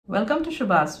Welcome to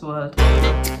Shubha's World.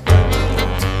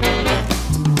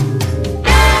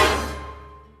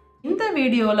 இந்த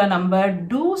வீடியோல நம்ம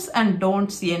do's and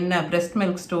don'ts என்ன breast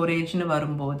milk storage னு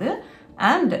வரும்போது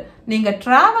and நீங்க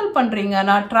travel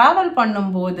பண்றீங்கன்னா travel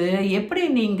பண்ணும்போது எப்படி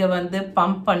நீங்க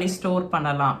பம்ப் பண்ணி ஸ்டோர்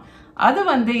பண்ணலாம்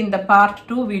அது இந்த part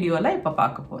 2 வீடியோல இப்ப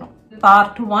பார்க்க போறோம்.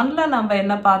 part 1ல நம்ம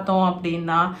என்ன பார்த்தோம்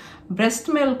அப்படின்னா breast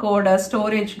milk ஓட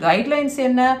storage guidelines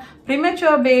என்ன,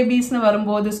 premature babies னு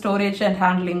வரும்போது storage and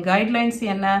handling guidelines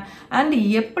என்ன, and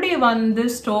எப்படி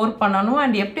ஸ்டோர் பண்ணணும்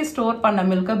and எப்படி ஸ்டோர் பண்ண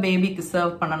மில்க பேபிக்கு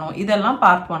சர்வ் பண்ணணும் இதெல்லாம்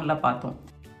part 1ல பார்த்தோம்.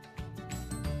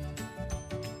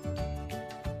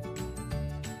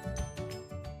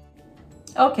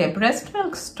 ஓகே, breast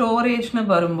milk storage னு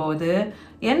வரும்போது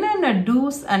என்னென்ன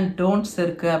do's and don'ts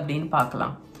இருக்கு அப்படின்னு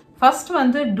பார்க்கலாம். ஃபர்ஸ்ட்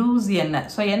do's என்ன,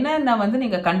 ஸோ என்னென்ன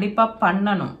நீங்க கண்டிப்பா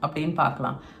பண்ணணும் அப்படின்னு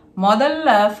பார்க்கலாம். முதல்ல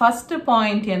ஃபர்ஸ்ட்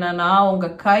பாயிண்ட் என்னன்னா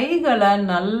உங்க கைகளை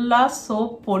நல்லா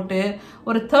சோப் போட்டு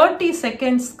ஒரு 30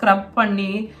 செகண்ட்ஸ் ஸ்க்ரப்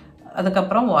பண்ணி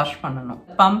அதுக்கப்புறம் வாஷ் பண்ணணும்.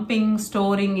 பம்பிங்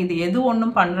ஸ்டோரிங் இது எது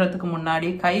ஒன்றும் பண்றதுக்கு முன்னாடி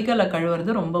கைகளை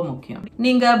கழுவுறது ரொம்ப முக்கியம்.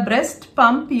 நீங்க பிரெஸ்ட்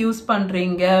பம்ப் யூஸ்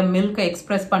பண்றீங்க மில்க்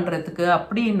எக்ஸ்பிரஸ் பண்றதுக்கு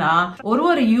அப்படின்னா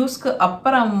ஒரு யூஸ்க்கு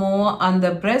அப்புறமும் அந்த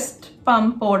பிரெஸ்ட்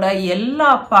பம்போட எல்லா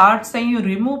பார்ட்ஸையும்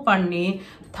ரிமூவ் பண்ணி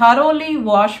thoroughly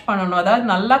வாஷ் பண்ணணும். அதாவது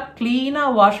நல்லா கிளீனா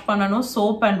வாஷ் பண்ணணும்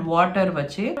சோப் அண்ட் வாட்டர்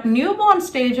வச்சு. நியூ பார்ன்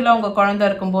ஸ்டேஜ்ல உங்க குழந்தை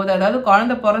இருக்கும்போது, அதாவது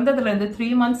குழந்தை பிறந்ததுல இருந்து 3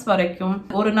 months வரைக்கும்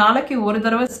ஒரு நாளைக்கு ஒரு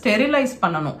தடவை ஸ்டெரிலைஸ்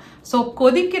பண்ணணும். ஸோ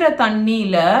கொதிக்கிற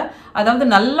தண்ணியில, அதாவது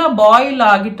நல்லா பாயில்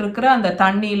ஆகிட்டு இருக்கிற அந்த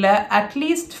தண்ணியில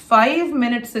அட்லீஸ்ட் 5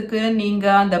 minutesக்கு நீங்க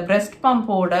அந்த பிரெஸ்ட்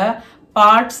பம்போட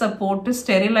பார்ட்ஸை போட்டு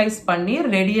ஸ்டெரிலைஸ் பண்ணி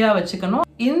ரெடியா வச்சுக்கணும்.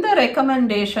 இந்த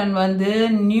ரெக்கமெண்டேஷன்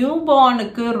நியூ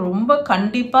பார்னுக்கு ரொம்ப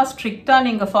கண்டிப்பா ஸ்ட்ரிக்டா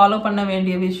நீங்க ஃபாலோ பண்ண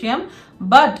வேண்டிய விஷயம்.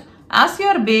 But as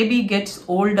your baby gets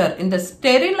older, இந்த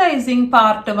ஸ்டெரிலைசிங்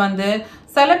பார்ட்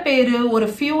சில பேரு ஒரு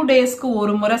ஃபியூ டேஸ்க்கு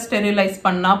ஒரு முறை ஸ்டெரிலைஸ்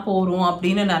பண்ணா போறோம்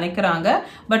அப்படின்னு நினைக்கிறாங்க.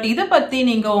 பட் இதை பத்தி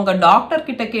நீங்க உங்க டாக்டர்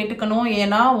கிட்ட கேட்டுக்கணும்.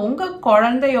 ஏன்னா உங்க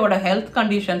குழந்தையோட ஹெல்த்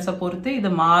கண்டிஷன்ஸை பொறுத்து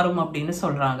இது மாறும் அப்படின்னு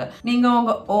சொல்றாங்க. நீங்க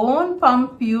உங்க ஓன்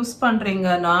பம்ப் யூஸ்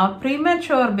பண்றீங்கன்னா,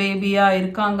 ப்ரீமெச்சூர் பேபியா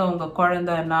இருக்காங்க உங்க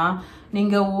குழந்தைன்னா,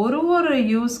 நீங்க ஒரு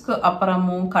யூஸ்க்கு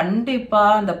அப்புறமும் கண்டிப்பா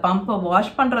அந்த பம்பை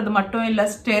வாஷ் பண்றது மட்டும் இல்ல,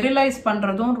 ஸ்டெரிலைஸ்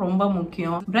பண்றதும் ரொம்ப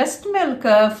முக்கியம். பிரெஸ்ட்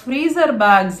மில்க ஃப்ரீசர்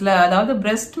பேக்ஸ்ல, அதாவது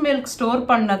பிரெஸ்ட் மில்க் ஸ்டோர்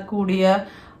பண்ணக்கூடிய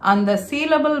அந்த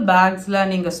சீலபிள் பேக்ஸ்ல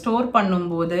நீங்க ஸ்டோர்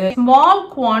பண்ணும்போது ஸ்மால்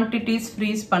குவான்டிட்டிஸ்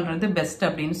ஃப்ரீஸ் பண்றது பெஸ்ட்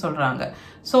அப்படின்னு சொல்றாங்க.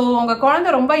 ஸோ உங்க குழந்தை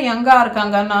ரொம்ப யங்கா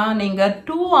இருக்காங்கன்னா நீங்க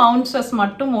 2 ounces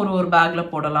மட்டும் ஒரு பேக்ல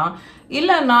போடலாம்,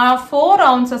 இல்லைன்னா 4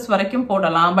 ounces வரைக்கும்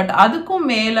போடலாம். பட் அதுக்கும்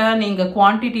மேல நீங்க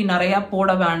குவான்டிட்டி நிறைய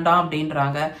போட வேண்டாம்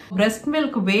அப்படின்றாங்க. பிரெஸ்ட்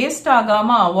மில்க் வேஸ்ட்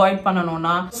ஆகாம அவாய்ட்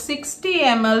பண்ணணும்னா 60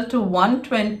 ml to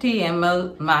 120 ml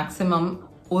மேக்சிமம்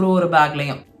ஒரு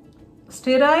பேக்லயும்.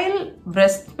 Sterile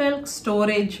breast milk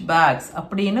storage packs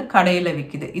அப்படின்னு கடையில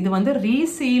விக்குது. இது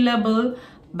ரீசீலபிள்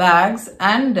packs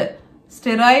and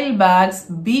sterile packs,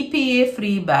 BPA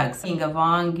free packs நீங்க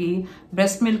வாங்கி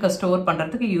பிரெஸ்ட் மில்கை ஸ்டோர்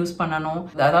பண்றதுக்கு யூஸ் பண்ணணும்.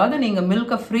 அதாவது நீங்க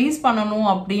மில்கை ஃப்ரீஸ் பண்ணணும்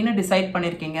அப்படின்னு டிசைட்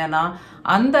பண்ணிருக்கீங்கன்னா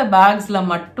அந்த பேக்ஸ்ல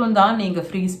மட்டும் தான் நீங்க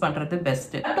ஃப்ரீஸ் பண்றது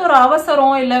பெஸ்ட். ஒரு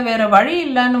அவசரம் இல்ல வேற வழி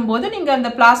இல்லைன்னும் போது நீங்க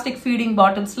அந்த பிளாஸ்டிக் ஃபீடிங்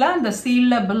பாட்டில்ஸ்ல அந்த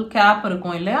சீலபிள் கேப்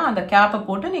இருக்கும் இல்லையா, அந்த கேப்பை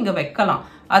போட்டு நீங்க வைக்கலாம்.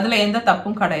 அதுல எந்த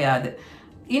தப்பும் கிடையாது.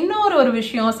 இன்னொரு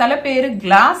விஷயம், சில பேரு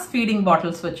கிளாஸ் ஃபீடிங்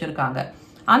பாட்டில்ஸ் வச்சிருக்காங்க.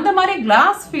 அந்த மாதிரி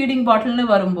கிளாஸ் ஃபீடிங் பாட்டில்னு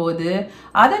வரும்போது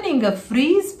அதை நீங்க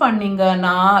ஃப்ரீஸ்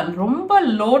பண்ணீங்கன்னா ரொம்ப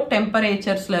லோ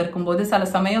டெம்பரேச்சர்ஸ்ல இருக்கும்போது சில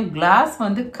சமயம் கிளாஸ்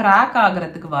கிராக்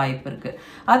ஆகிறதுக்கு வாய்ப்பு இருக்கு.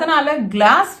 அதனால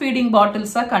கிளாஸ் ஃபீடிங்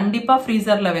பாட்டில்ஸை கண்டிப்பா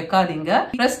ஃப்ரீசர்ல வைக்காதீங்க.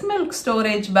 பிரெஸ்ட் மில்க்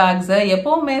ஸ்டோரேஜ் பேக்ஸை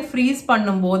எப்பவுமே ஃப்ரீஸ்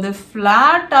பண்ணும்போது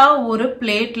பிளாட்டா ஒரு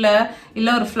பிளேட்ல இல்ல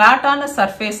ஒரு பிளாட்டான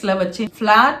சர்ஃபேஸ்ல வச்சு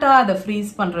பிளாட்டா அதை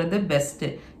ஃப்ரீஸ் பண்றது பெஸ்ட்.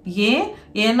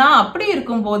 ஏன்னா அப்படி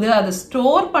இருக்கும்போது அது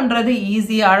ஸ்டோர் பண்றது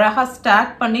ஈஸி, அழகா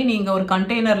ஸ்டாக் பண்ணி நீங்க ஒரு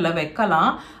கண்டெய்னர்ல வைக்கலாம்.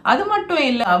 அது மட்டும்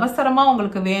இல்ல, அவசரமா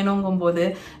உங்களுக்கு வேணுங்கும் போது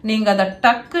நீங்க அதை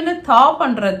டக்குன்னு தா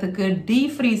பண்றதுக்கு,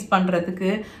 டீஃப்ரீஸ்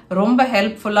பண்றதுக்கு ரொம்ப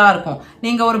ஹெல்ப்ஃபுல்லா இருக்கும்.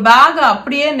 நீங்க ஒரு பேக்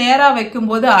அப்படியே நேரா வைக்கும்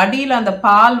போது அடியில அந்த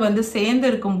பால் சேர்ந்து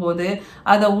இருக்கும் போது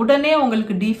அதை உடனே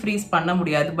உங்களுக்கு டீஃப்ரீஸ் பண்ண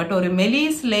முடியாது. பட் ஒரு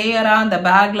மெலிஸ் லேயரா அந்த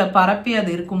பேக்ல பரப்பி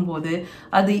அது இருக்கும்போது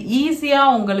அது ஈஸியா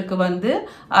உங்களுக்கு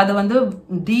அது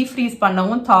டீஃப்ரீஸ் பண்ணவும்,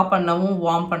 தா பண்ணவும்,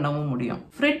 வார்ம் பண்ணவும் முடியும்.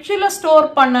 ஃப்ரிட்ஜில் ஸ்டோர்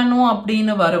பண்ணணும்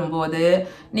அப்படின்னு வரும்போது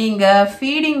நீங்க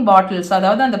ஃபீடிங் பாட்டில்ஸ்,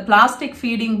 அதாவது அந்த பிளாஸ்டிக்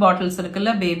ஃபீடிங் பாட்டில்ஸ்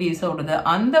இருக்குல்ல பேபிஸோடது,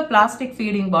 அந்த பிளாஸ்டிக்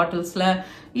ஃபீடிங் பாட்டில்ஸ்ல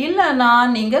இல்லைன்னா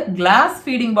நீங்க கிளாஸ்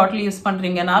ஃபீடிங் பாட்டில் யூஸ்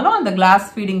பண்றீங்கனாலும் அந்த கிளாஸ்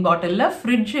ஃபீடிங் பாட்டில்ல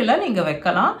ஃப்ரிட்ஜில் நீங்க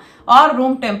வைக்கலாம், ஆர்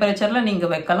ரூம் டெம்பரேச்சர்ல நீங்க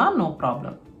வைக்கலாம், நோ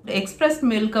ப்ராப்ளம். எக்ஸ்பிரஸ்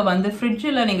மில்கை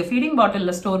ஃப்ரிட்ஜில் நீங்க ஃபீடிங்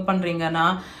பாட்டில்ல ஸ்டோர் பண்றீங்கன்னா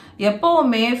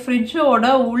எப்பவுமே ஃப்ரிட்ஜோட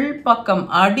உள்பக்கம்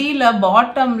அடியில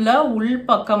பாட்டம்ல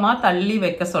உள்பக்கமா தள்ளி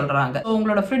வைக்க சொல்றாங்க.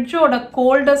 உங்களோட ஃப்ரிட்ஜோட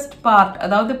கோல்டஸ்ட் பார்ட்,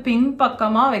 அதாவது பின்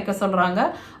பக்கமா வைக்க சொல்றாங்க.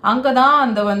 அங்கதான்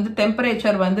அந்த வந்து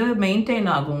டெம்பரேச்சர் வந்து மெயின்டைன்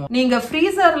ஆகும். நீங்க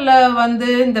ஃப்ரீசர்ல வந்து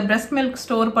இந்த பிரெஸ்ட் மில்க்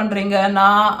ஸ்டோர் பண்றீங்கன்னா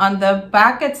அந்த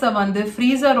பேக்கெட்ஸை வந்து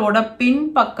ஃப்ரீசரோட பின்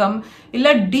பக்கம் இல்ல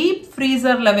டீப்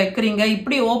ஃப்ரீசர்ல வைக்கிறீங்க,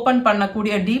 இப்படி ஓபன்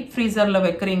பண்ணக்கூடிய டீப் ஃப்ரீசர்ல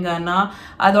வைக்கிறீங்கன்னா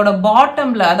அதோட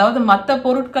பாட்டம்ல, அதாவது மற்ற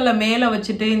பொருட்களை மேல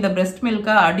வச்சுட்டு இந்த பிரெஸ்ட்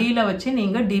மில்கை அடியில வச்சு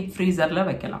நீங்க டீப் ஃப்ரீசர்ல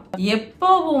வைக்கலாம்.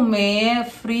 எப்பவுமே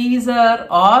ஃப்ரீசர்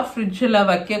ஆர் ஃப்ரிட்ஜ்ல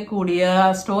வைக்கக்கூடிய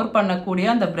ஸ்டோர் பண்ணக்கூடிய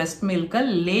அந்த பிரெஸ்ட் மில்கை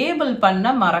லேபிள்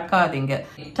பண்ண மறக்காதீங்க.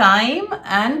 டைம்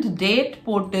அண்ட் டேட்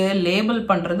போட்டு லேபிள்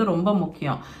பண்றது ரொம்ப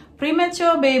முக்கியம்.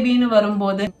 premature பேபின்னு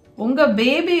வரும்போது உங்க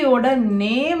பேபியோட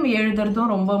நேம்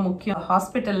எழுதுறதும் ரொம்ப முக்கியம்.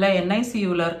 ஹாஸ்பிட்டல்ல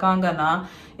NICUல இருக்காங்கன்னா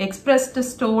எக்ஸ்பிரஸ்ட்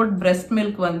ஸ்டோர்ட் பிரெஸ்ட்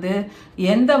மில்க் வந்து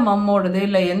எந்த மம்மோடது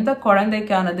இல்ல எந்த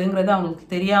குழந்தைக்கானதுங்கிறது அவங்களுக்கு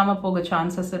தெரியாம போக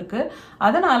சான்சஸ் இருக்கு.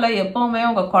 அதனால எப்பவுமே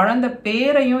உங்க குழந்தை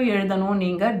பேரையும் எழுதணும்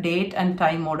நீங்க, டேட் அண்ட்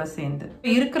டைமோட சேர்ந்து.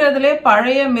 இருக்கிறதுலே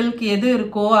பழைய மில்க் எது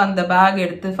இருக்கோ அந்த பேக்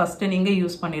எடுத்து ஃபர்ஸ்ட் நீங்க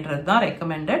யூஸ் பண்ணிடுறது தான்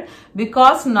ரெக்கமெண்டட்.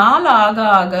 பிகாஸ் நாள் ஆக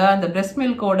ஆக அந்த பிரெஸ்ட்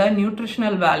மில்கோட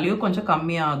நியூட்ரிஷனல் வேல்யூ கொஞ்சம்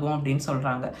கம்மியாகும் அப்படின்னு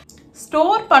சொல்றாங்க.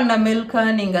 ஸ்டோர் பண்ண மில்கை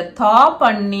நீங்க தா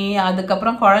பண்ணி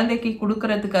அதுக்கப்புறம் குழந்தைக்கு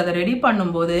கொடுக்கறதுக்கு அதை ரெடி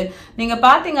பண்ணும்போது நீங்க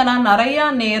பாத்தீங்கன்னா நிறைய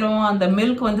நேரம் அந்த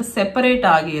மில்க் வந்து செப்பரேட்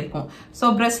ஆகி இருக்கும். So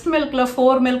breast மில்க்ல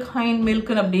 4 milk hind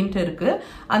milk அப்படின்ட்டு இருக்கு.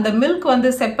 அந்த மில்க்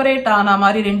வந்து செப்பரேட் ஆன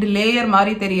மாதிரி 2 லேயர்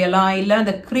மாதிரி தெரியலாம், இல்ல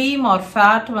அந்த க்ரீம் ஆர்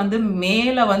ஃபேட் வந்து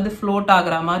மேல வந்து ஃப்ளோட்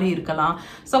ஆகுற மாதிரி இருக்கலாம்.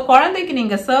 ஸோ குழந்தைக்கு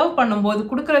நீங்க சர்வ் பண்ணும்போது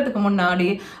கொடுக்கறதுக்கு முன்னாடி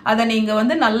அதை நீங்க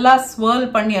வந்து நல்லா ஸ்வர்ல்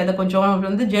பண்ணி அதை கொஞ்சம்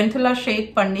வந்து ஜென்டலா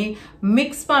ஷேக் பண்ணி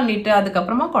மிக்ஸ் பண்ணிட்டு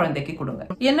அதுக்கப்புறமா குழந்தைக்கு கொடுங்க.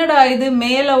 என்னடா இது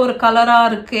மேல ஒரு கலரா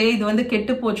இருக்கு, இது வந்து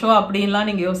கெட்டு போச்சோ அப்படின்லாம்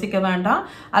நீங்க யோசிக்க வேண்டாம்.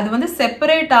 அது வந்து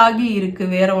செப்பரேட் ஆகி இருக்கு,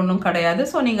 வேற ஒன்றும் கிடையாது.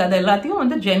 ஸோ நீங்க அதை எல்லாத்தையும்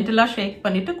வந்து ஜென்டலா ஷேக்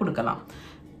பண்ணிட்டு கொடுக்கலாம்.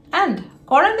 அண்ட்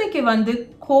குழந்தைக்கு வந்து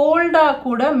கோல்டா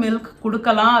கூட மில்க்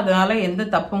கொடுக்கலாம், அதனால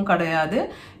எந்த தப்பும் கிடையாது.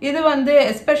 இது வந்து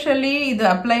எஸ்பெஷலி இது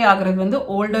அப்ளை ஆகுறது வந்து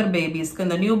ஓல்டர் பேபிஸ்க்கு.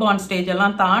 இந்த நியூ பார்ன் ஸ்டேஜ்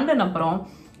எல்லாம் தாண்டின அப்புறம்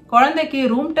குழந்தைக்கு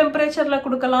ரூம் டெம்பரேச்சர்ல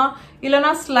கொடுக்கலாம்,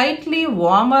 இல்லைன்னா ஸ்லைட்லி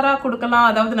வார்மரா கொடுக்கலாம்.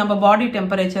 அதாவது நம்ம பாடி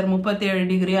டெம்பரேச்சர் 37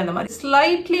 டிகிரி அந்த மாதிரி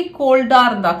ஸ்லைட்லி கோல்டா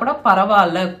இருந்தா கூட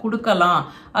பரவாயில்ல கொடுக்கலாம்,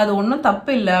 அது ஒன்றும்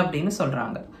தப்பு இல்லை அப்படின்னு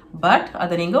சொல்றாங்க. பட்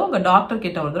அதை நீங்க உங்க டாக்டர்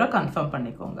கிட்ட ஒரு தடவை கன்ஃபார்ம்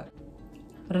பண்ணிக்கோங்க.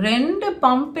 2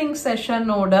 பம்பிங்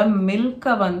செஷனோட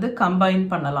மில்கை வந்து கம்பைன்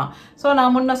பண்ணலாம். ஸோ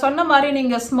நான் முன்ன சொன்ன மாதிரி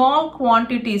நீங்க ஸ்மால்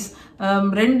குவான்டிட்டிஸ்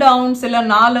 2 ounce இல்ல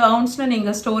 4 ounceன்னு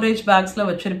நீங்க ஸ்டோரேஜ் பேக்ஸ்ல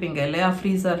வச்சிருப்பீங்க இல்லையா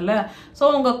ஃப்ரீசர்ல. ஸோ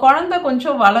உங்க குழந்தை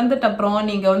கொஞ்சம் வளர்ந்துட்ட அப்புறம்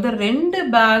நீங்க வந்து 2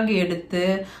 பேக் எடுத்து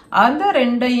அந்த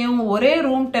 2ஐயும் ஒரே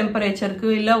ரூம் டெம்பரேச்சருக்கு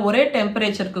இல்ல ஒரே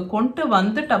டெம்பரேச்சருக்கு கொண்டு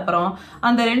வந்துட்ட அப்புறம்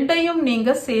அந்த 2ஐயும்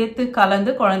நீங்க சேர்த்து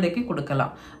கலந்து குழந்தைக்கு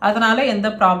கொடுக்கலாம். அதனால எந்த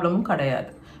ப்ராப்ளமும்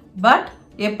கிடையாது. பட்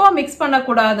எப்போ மிக்ஸ்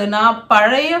பண்ணக்கூடாதுன்னா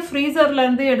பழைய ஃப்ரீசர்ல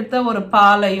இருந்து எடுத்த ஒரு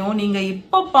பாலையும் நீங்க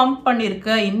இப்போ பம்ப்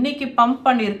பண்ணிருக்க இன்னைக்கு பம்ப்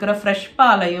பண்ணிருக்கிற ஃப்ரெஷ்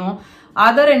பாலையும்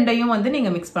அதை 2ஐயும் வந்து நீங்க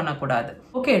மிக்ஸ் பண்ணக்கூடாது.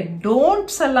 ஓகே,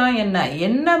 டோன்ட்ஸ் எல்லாம்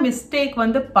என்ன மிஸ்டேக்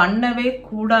வந்து பண்ணவே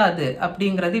கூடாது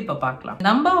அப்படிங்கறது இப்ப பார்க்கலாம்.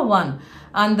 நம்பர் 1,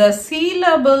 அந்த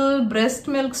சீலபிள்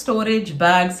பிரெஸ்ட் மில்க் ஸ்டோரேஜ்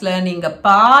பேக்ஸ்ல நீங்க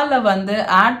பாலை வந்து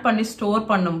ஆட் பண்ணி ஸ்டோர்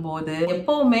பண்ணும்போது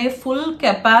எப்பவுமே ஃபுல்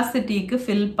கெப்பாசிட்டிக்கு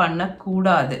ஃபில் பண்ண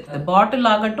கூடாது.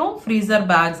 பாட்டில் ஆகட்டும் ஃப்ரீசர்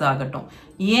பேக்ஸ் ஆகட்டும்.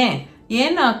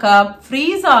 ஏன்னாக்கா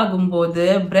ஃப்ரீஸ் ஆகும்போது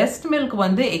பிரெஸ்ட் மில்க்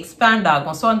வந்து எக்ஸ்பேண்ட்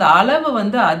ஆகும். ஸோ அந்த அளவு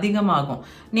வந்து அதிகமாகும்.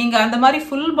 நீங்க அந்த மாதிரி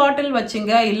ஃபுல் பாட்டில்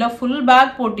வச்சிங்க இல்ல ஃபுல்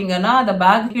பேக் போட்டீங்கன்னா அந்த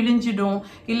பேக் கிழிஞ்சிடும்,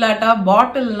 இல்லாட்டா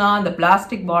பாட்டில்னா அந்த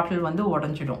பிளாஸ்டிக் பாட்டில் வந்து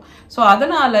உடஞ்சிடும். ஸோ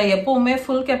அதனால எப்பவுமே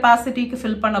ஃபுல் கெப்பாசிட்டிக்கு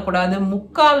ஃபில் பண்ணக்கூடாது.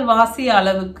 3/4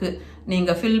 அளவுக்கு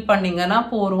நீங்க ஃபில் பண்ணீங்கன்னா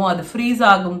போறோம். அது ஃப்ரீஸ்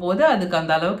ஆகும்போது அதுக்கு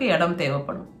அந்த அளவுக்கு இடம்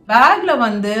தேவைப்படும். பேக்ல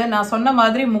வந்து நான் சொன்ன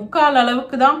மாதிரி 3/4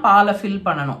 அளவுக்கு தான் பாலை ஃபில்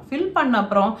பண்ணணும். ஃபில் பண்ண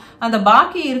அப்புறம் அந்த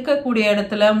பாக்கி இருக்கக்கூடிய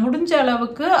இடத்துல முடிஞ்ச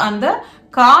அளவுக்கு அந்த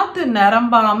காத்து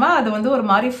நிரம்பாம அது வந்து ஒரு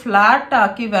மாதிரி ஃபிளாட்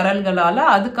ஆக்கி விரல்களால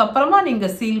அதுக்கப்புறமா நீங்க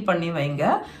சீல் பண்ணி வைங்க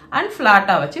அண்ட்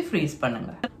ஃபிளாட்டா வச்சு ஃப்ரீஸ்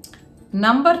பண்ணுங்க.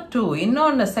 நம்பர் 2,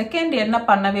 இன்னொன்னு செகண்ட் என்ன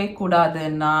பண்ணவே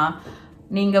கூடாதுன்னா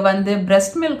நீங்க வந்து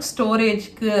பிரெஸ்ட் மில்க்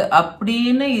ஸ்டோரேஜ்க்கு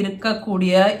அப்படின்னு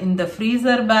இருக்கக்கூடிய இந்த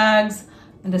ஃப்ரீசர் பேக்ஸ்,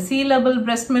 இந்த சீலபிள்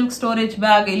பிரெஸ்ட் மில்க் ஸ்டோரேஜ்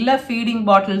பேக் இல்ல ஃபீடிங்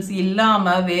பாட்டில்ஸ்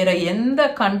இல்லாம வேற எந்த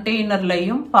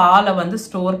கண்டெய்னர்லயும் பாலை வந்து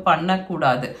ஸ்டோர்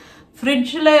பண்ணக்கூடாது.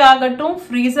 ஃப்ரிட்ஜ்ல ஆகட்டும்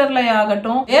ஃப்ரீசர்ல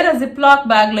ஆகட்டும் வேற ஜிப்லாக்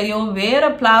பேக்லயோ வேற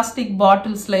பிளாஸ்டிக்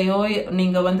பாட்டில்ஸ்லயோ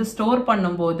நீங்க வந்து ஸ்டோர்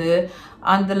பண்ணும்போது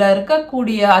அதுல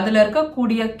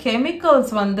இருக்கக்கூடிய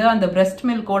கெமிக்கல்ஸ் வந்து அந்த பிரெஸ்ட்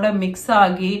மில்கோட மிக்ஸ்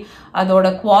ஆகி அதோட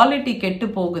குவாலிட்டி கெட்டு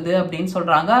போகுது அப்படின்னு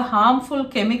சொல்றாங்க. ஹார்ம்ஃபுல்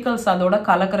கெமிக்கல்ஸ் அதோட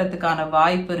கலக்கிறதுக்கான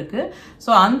வாய்ப்பு இருக்கு. ஸோ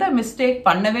அந்த மிஸ்டேக்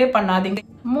பண்ணவே பண்ணாதீங்க.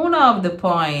 3வது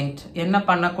பாயிண்ட் என்ன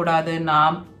பண்ணக்கூடாதுன்னா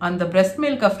அந்த பிரெஸ்ட்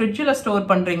மில்கை ஃப்ரிட்ஜில் ஸ்டோர்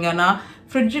பண்றீங்கன்னா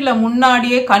ஃப்ரிட்ஜில்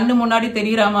முன்னாடியே கண்ணு முன்னாடி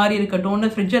தெரிகிற மாதிரி இருக்கட்டும்னு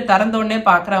ஃப்ரிட்ஜை திறந்தோடனே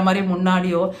பார்க்குற மாதிரி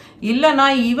முன்னாடியோ, இல்லைனா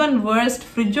ஈவன் வேர்ஸ்ட்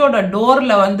ஃப்ரிட்ஜோட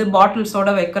டோரில் வந்து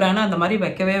பாட்டில்ஸோட வைக்கிறேன்னு அந்த மாதிரி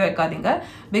வைக்கவே வைக்காதீங்க.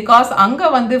 பிகாஸ் அங்கே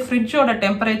வந்து ஃப்ரிட்ஜோட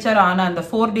டெம்பரேச்சர் ஆன அந்த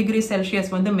 4 டிகிரி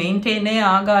செல்சியஸ் வந்து மெயின்டைனே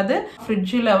ஆகாது.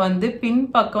 ஃப்ரிட்ஜில் வந்து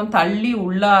பின்பக்கம் தள்ளி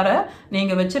உள்ளார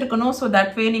நீங்கள் வச்சிருக்கணும். ஸோ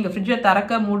தட் வே நீங்கள் ஃப்ரிட்ஜை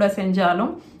திறக்க மூட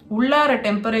செஞ்சாலும் உள்ளார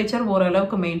டெம்பரேச்சர்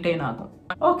ஓரளவுக்கு மெயின்டைன் ஆகும்.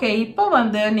 ஓகே, இப்போ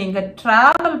வந்து நீங்கள்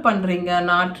ட்ராவல்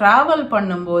பண்ணுறீங்கன்னா ட்ராவல்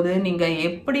பண்ணும்போது நீங்கள்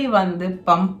எப்படி வந்து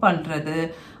பம்ப் பண்ணுறது,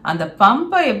 அந்த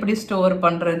பம்பை எப்படி ஸ்டோர்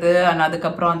பண்ணுறது, அண்ட்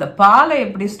அதுக்கப்புறம் அந்த பாலை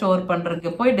எப்படி ஸ்டோர்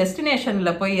பண்ணுறது, போய்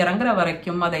டெஸ்டினேஷனில் போய் இறங்குற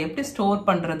வரைக்கும் அதை எப்படி ஸ்டோர்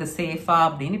பண்ணுறது சேஃபா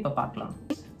அப்படின்னு இப்போ பார்க்கலாம்.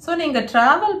 ஸோ நீங்கள்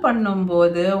ட்ராவல்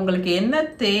பண்ணும்போது உங்களுக்கு என்ன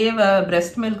தேவை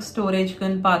பிரெஸ்ட் மில்க்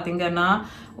ஸ்டோரேஜ்க்குன்னு பார்த்தீங்கன்னா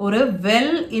ஒரு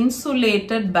வெல்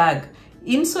இன்சுலேட்டட் பேக்.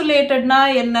 இன்சுலேட்டட்னா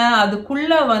என்ன,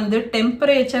 அதுக்குள்ள வந்து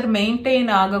டெம்பரேச்சர் மெயின்டைன்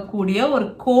ஆகக்கூடிய ஒரு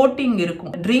கோட்டிங்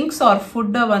இருக்கும். ட்ரிங்க்ஸ் ஆர்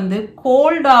ஃபுட்டை வந்து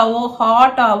கோல்டாவோ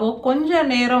ஹாட்டாவோ கொஞ்ச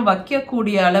நேரம்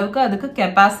வைக்கக்கூடிய அளவுக்கு அதுக்கு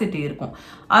கெப்பாசிட்டி இருக்கும்.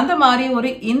 அந்த மாதிரி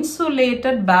ஒரு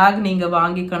இன்சுலேட்டட் பேக் நீங்க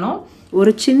வாங்கிக்கணும்.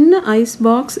 ஒரு சின்ன ஐஸ்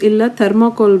பாக்ஸ் இல்லை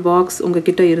தெர்மாகோல் பாக்ஸ்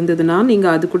உங்ககிட்ட இருந்ததுன்னா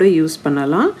நீங்கள் அது கூட யூஸ்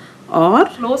பண்ணலாம். ஆர்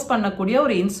க்ளோஸ் பண்ணக்கூடிய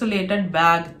ஒரு இன்சுலேட்டட்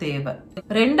பேக் தேவை.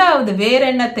 ரெண்டாவது வேற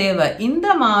என்ன தேவை, இந்த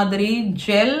மாதிரி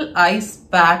ஜெல் ஐஸ்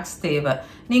பேக்ஸ் தேவை.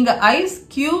 நீங்க ஐஸ்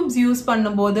கியூப்ஸ் யூஸ்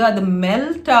பண்ணும்போது அது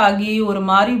மெல்ட் ஆகி ஒரு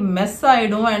மாதிரி மெஸ்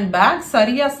ஆயிடும். அண்ட் பேக்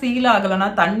சரியா சீல் ஆகலைன்னா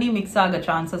தண்ணி மிக்ஸ் ஆக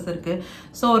சான்சஸ் இருக்கு.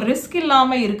 ஸோ ரிஸ்க்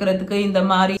இல்லாம இருக்கிறதுக்கு இந்த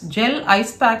மாதிரி ஜெல்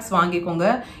ஐஸ் பேக்ஸ் வாங்கிக்கோங்க.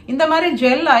 இந்த மாதிரி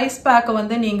ஜெல் ஐஸ் பேக்கை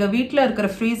வந்து நீங்க வீட்டில் இருக்கிற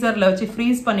ஃப்ரீசர்ல வச்சு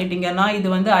ஃப்ரீஸ் பண்ணிட்டீங்கன்னா இது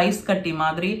வந்து ஐஸ் கட்டி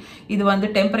மாதிரி இது வந்து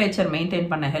டெம்பரேச்சர்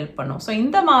மெயின்டைன் பண்ண ஹெல்ப் பண்ணும். ஸோ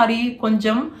இந்த மாதிரி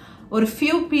கொஞ்சம் ஒரு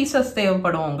ஃபியூ பீசஸ்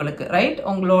தேவைப்படும் உங்களுக்கு, ரைட்?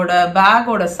 உங்களோட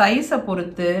பேக்கோட சைஸை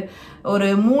பொறுத்து ஒரு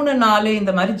 3-4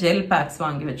 இந்த மாதிரி ஜெல் பேக்ஸ்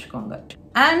வாங்கி வச்சுக்கோங்க.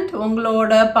 அண்ட்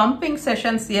உங்களோட பம்பிங்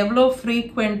செஷன்ஸ் எவ்வளோ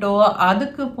ஃப்ரீக்வெண்ட்டோ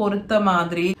அதுக்கு பொறுத்த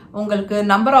மாதிரி உங்களுக்கு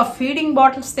நம்பர் ஆஃப் ஃபீடிங்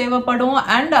பாட்டில்ஸ் தேவைப்படும்.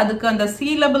 அண்ட் அதுக்கு அந்த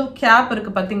சீலபிள் கேப்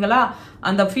இருக்கு பார்த்தீங்களா,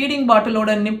 அந்த ஃபீடிங்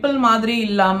பாட்டிலோட நிப்பிள் மாதிரி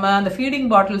இல்லாம அந்த ஃபீடிங்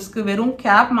பாட்டில்ஸ்க்கு வெறும்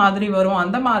கேப் மாதிரி வரும்.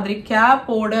 அந்த மாதிரி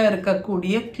கேப்போட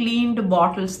இருக்கக்கூடிய கிளீன்டு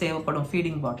பாட்டில்ஸ் தேவைப்படும்,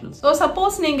 ஃபீடிங் பாட்டில்ஸ். ஸோ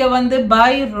சப்போஸ் நீங்க வந்து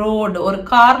பை ரோடு ஒரு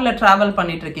கார்ல டிராவல்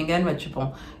பண்ணிட்டு இருக்கீங்கன்னு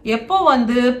வச்சுப்போம். எப்போ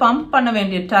வந்து பம்ப் பண்ண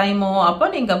வேண்டிய டைமோ அப்போ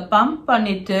நீங்க பம்ப்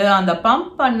பண்ணிட்டு அந்த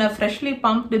பம்ப் பண்ண ஃப்ரெஷ்லி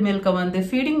பம்ப்டு மில்கை வந்து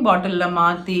ஃபீடிங் பாட்டில்ல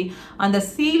மாத்தி அந்த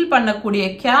சீல் பண்ணக்கூடிய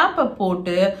கேப்பை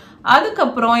போட்டு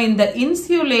அதுக்கப்புறம் இந்த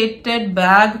இன்சுலேட்டட்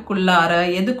பேக்குள்ளார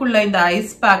எதுக்குள்ள இந்த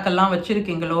ஐஸ் பேக் எல்லாம்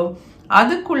வச்சிருக்கீங்களோ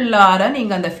அதுக்குள்ளார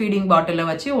நீங்க அந்த ஃபீடிங் பாட்டிலை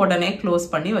வச்சு உடனே க்ளோஸ்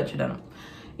பண்ணி வச்சிடணும்.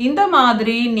 இந்த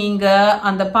மாதிரி நீங்க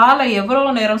அந்த பாலை எவ்வளவு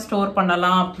நேரம் ஸ்டோர்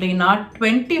பண்ணலாம் அப்படின்னா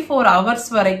 24 hours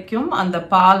வரைக்கும் அந்த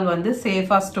பால் வந்து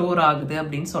சேஃபா ஸ்டோர் ஆகுது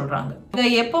அப்படின்னு சொல்றாங்க.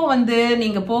 எப்போ வந்து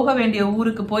நீங்க போக வேண்டிய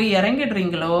ஊருக்கு போய்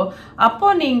இறங்கிடுறீங்களோ அப்போ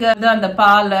நீங்க அந்த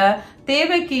பாலை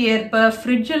தேவைக்கு ஏற்ப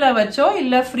ஃப்ரிட்ஜில் வச்சோ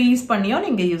இல்லை ஃப்ரீஸ் பண்ணியோ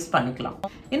நீங்க யூஸ் பண்ணிக்கலாம்.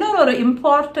 இன்னொரு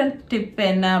இம்பார்ட்டன்ட் டிப்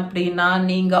என்ன அப்படின்னா,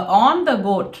 நீங்க ஆன் த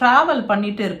கோ டிராவல்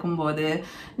பண்ணிட்டு இருக்கும்போது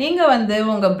நீங்க வந்து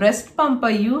உங்க பிரெஸ்ட்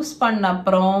பம்பை யூஸ் பண்ண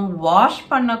அப்புறம் வாஷ்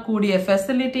பண்ணக்கூடிய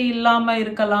ஃபெசிலிட்டி இல்லாம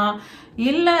இருக்கலாம்.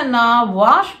 இல்லைன்னா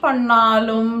வாஷ்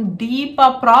பண்ணாலும் டீப்பா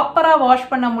ப்ராப்பரா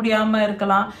வாஷ் பண்ண முடியாம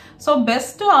இருக்கலாம். ஸோ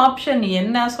பெஸ்ட் ஆப்ஷன்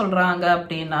என்ன சொல்றாங்க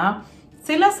அப்படின்னா,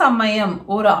 சில சமயம்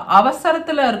ஒரு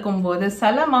அவசரத்துல இருக்கும்போது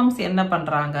சில மம்ஸ் என்ன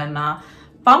பண்றாங்கன்னா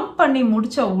பம்ப் பண்ணி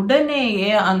முடிச்ச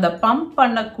உடனேயே அந்த பம்ப்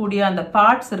பண்ணக்கூடிய அந்த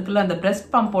பார்ட்ஸ் இருக்குல்ல, அந்த பிரெஸ்ட்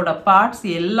பம்போட பார்ட்ஸ்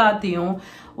எல்லாத்தையும்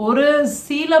ஒரு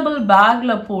சீலபிள்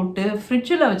பேக்ல போட்டு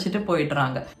ஃப்ரிட்ஜில் வச்சுட்டு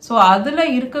போயிடுறாங்க. ஸோ அதுல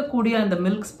இருக்கக்கூடிய அந்த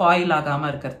மில்க் ஸ்பாயில் ஆகாம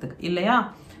இருக்கிறதுக்கு இல்லையா.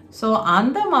 ஸோ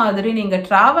அந்த மாதிரி நீங்க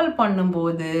டிராவல்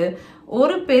பண்ணும்போது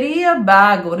ஒரு பெரிய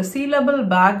பேக், ஒரு சீலபிள்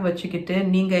பேக் வச்சுக்கிட்டு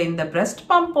நீங்க இந்த பிரெஸ்ட்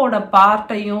பம்போட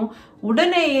பார்ட்டையும்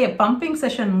உடனேயே பம்பிங்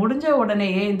செஷன் முடிஞ்ச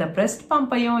உடனேயே இந்த பிரெஸ்ட்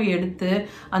பம்பையும் எடுத்து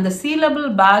அந்த சீலபிள்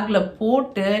பேக்ல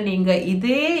போட்டு நீங்க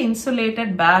இதே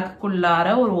இன்சுலேட்டட் பேக்குள்ளார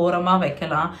ஒரு ஓரமா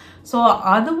வைக்கலாம். ஸோ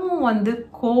அதுவும் வந்து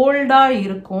கோல்டா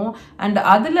இருக்கும் அண்ட்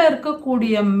அதுல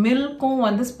இருக்கக்கூடிய மில்க்கும்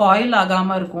வந்து ஸ்பாயில்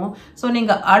ஆகாம இருக்கும். ஸோ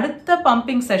நீங்க அடுத்த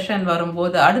பம்பிங் செஷன்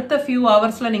வரும்போது அடுத்த ஃபியூ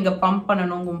ஹவர்ஸ்ல நீங்க பம்ப்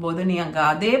பண்ணணுங்கும் போது நீங்க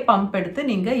அதே பம்ப் எடுத்து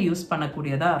நீங்க யூஸ்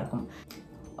பண்ணக்கூடியதா இருக்கும்.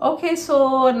 ஓகே, ஸோ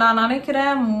நான்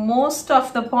நினைக்கிறேன் மோஸ்ட்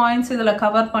ஆஃப் த பாயிண்ட்ஸ் இதில்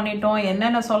கவர் பண்ணிட்டோம்.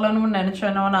 என்னென்ன சொல்லணும்னு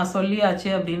நினச்சேனோ நான் சொல்லியாச்சு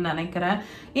அப்படின்னு நினைக்கிறேன்.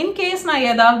 இன்கேஸ் நான்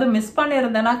ஏதாவது மிஸ்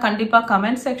பண்ணியிருந்தேன்னா கண்டிப்பாக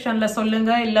கமெண்ட் செக்ஷனில்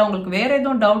சொல்லுங்கள். இல்லை உங்களுக்கு வேறு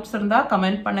எதுவும் டவுட்ஸ் இருந்தால்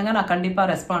கமெண்ட் பண்ணுங்கள், நான்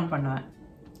கண்டிப்பாக ரெஸ்பாண்ட் பண்ணுவேன்.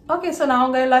 ஓகே, ஸோ நான்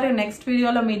உங்கள் எல்லாரையும் நெக்ஸ்ட்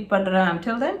வீடியோவில் மீட் பண்ணுறேன்.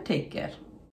 Until then, take care.